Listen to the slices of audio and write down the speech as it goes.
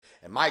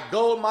And my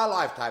goal in my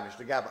lifetime is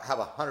to have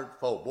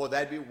 100-fold. Boy,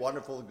 that'd be a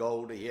wonderful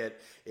goal to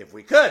hit if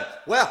we could.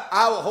 Well,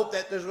 I will hope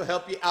that this will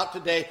help you out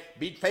today.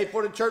 Be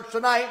faithful to church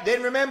tonight.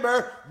 Then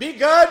remember, be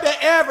good to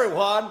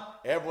everyone.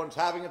 Everyone's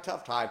having a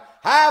tough time.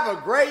 Have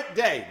a great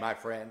day, my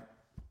friend.